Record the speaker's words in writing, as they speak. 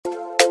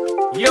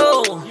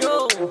Yo,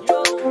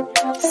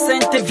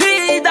 Sainte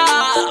Vida.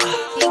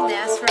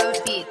 Road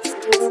beats,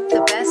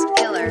 the best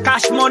killer.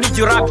 Cash money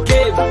du rap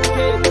game.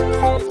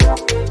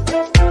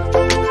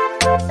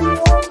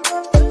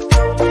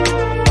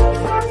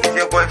 It's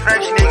your boy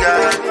Fresh nigga.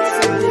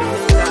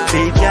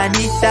 Baby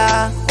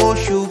Anita, oh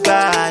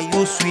sugar,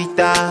 you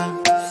sweeter.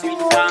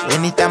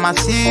 Anytime I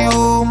see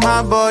you,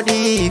 my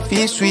body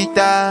feels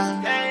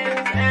sweeter.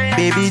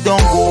 Baby,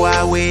 don't go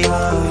away.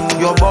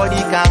 Your body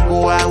can't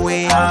go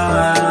away.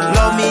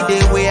 Love me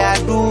the way I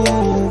do.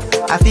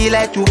 I feel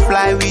like to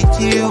fly with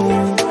you.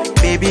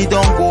 Baby,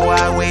 don't go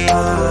away.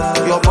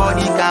 Your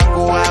body can't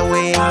go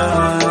away.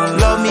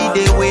 Love me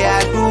the way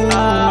I do.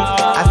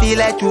 I feel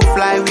like to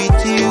fly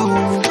with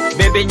you.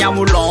 Baby, nya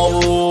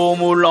moulon,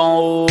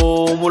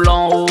 moulon,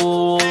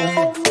 moulon.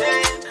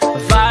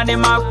 Vane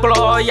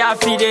maklo ya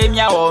fide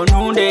mia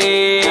onunde.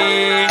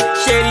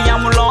 Chérie, nya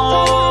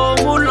moulon,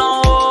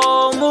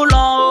 moulon,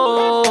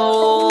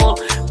 moulon.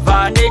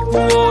 Vane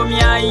kuo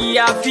mia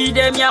ya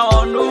fide mia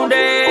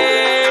onunde.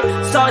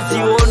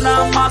 Soti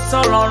ona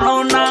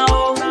masolon na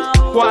o.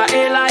 Kwa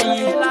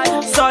elai.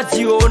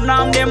 Soti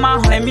ona mde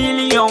mahne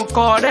million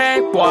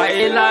kore. Kwa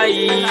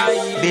elai.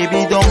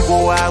 Baby, don't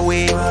go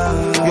away.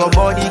 Your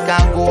body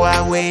can't go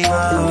away.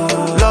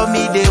 Love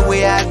me the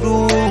way I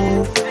do.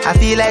 I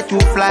feel like to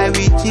fly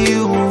with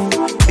you.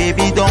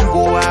 Baby, don't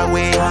go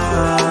away.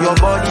 Your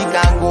body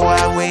can't go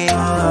away.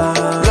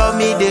 Love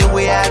me the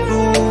way I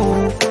do.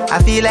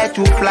 I feel like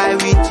to fly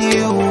with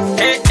you.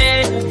 Hey,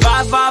 hey,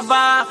 va, va,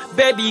 va,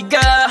 baby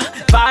girl.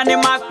 Va ne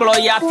maklo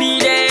ya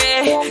fide.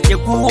 Ye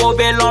kuo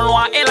belon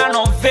loin et la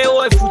non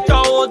veo e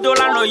futo do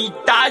la no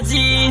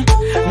itaji.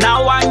 Na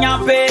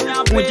wanyape,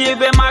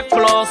 mujibe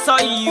maklo so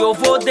yo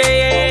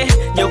vode.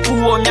 Ye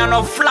kuo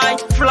miano fly,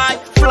 fly,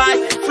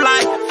 fly,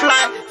 fly,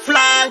 fly,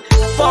 fly.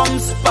 Forme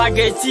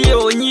spaghetti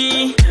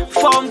oni,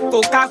 forme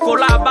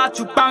Coca-Cola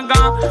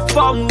batupanga,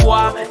 forme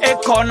wa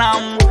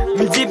ekonam.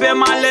 Mjibe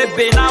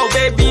malebe now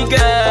baby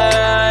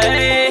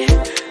girl.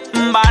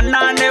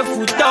 Banane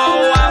futo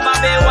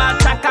ababe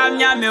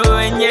watakamya me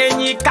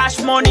wenyenyi cash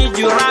money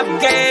du rap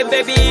game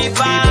baby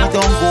va. Baby,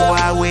 don't go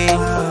away.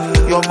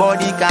 Your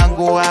body can't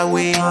go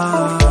away.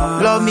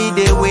 Love me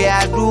the way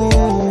I do.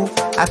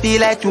 I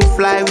feel like to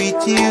fly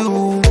with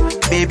you.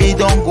 Baby,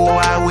 don't go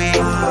away.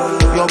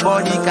 Your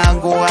body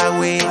can't go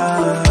away.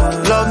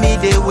 Love me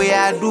the way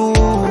I do.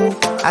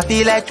 I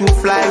feel like to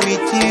fly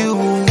with you.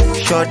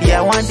 Shorty,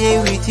 I want day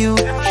with you.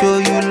 Show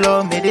you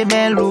love, make the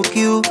man look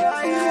you.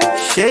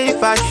 Say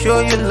if I show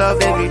you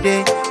love every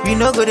day, we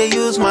no go to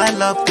use my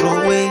love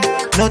throw away.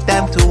 No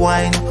time to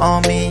whine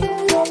on me.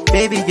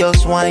 Baby,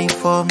 just whine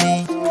for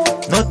me.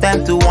 No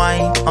time to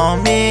whine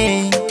on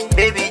me.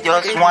 Baby,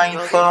 just whine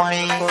for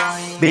me.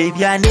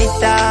 Baby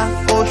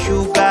Anita, oh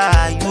sugar,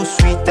 you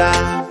sweeter.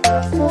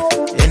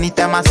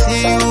 Anytime I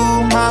see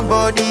you, my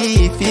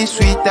body feels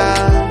sweeter.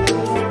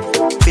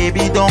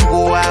 Baby, don't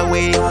go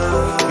away.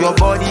 Your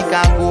body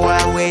can't go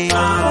away.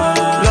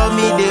 Love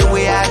me the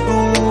way I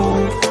do.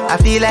 I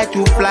feel like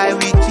to fly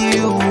with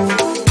you.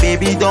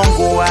 Baby, don't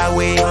go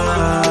away.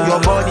 Your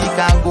body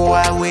can't go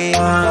away.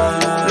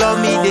 Love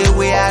me the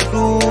way I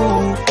do.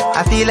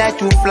 I feel like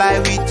to fly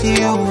with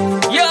you.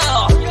 Yo,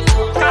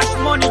 cash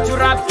money to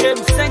rap game,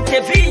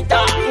 Sainte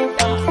Vida.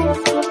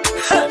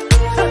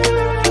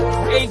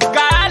 Hey,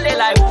 gale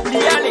like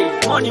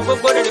money go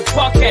to the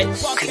pocket.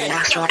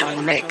 Road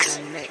on mix.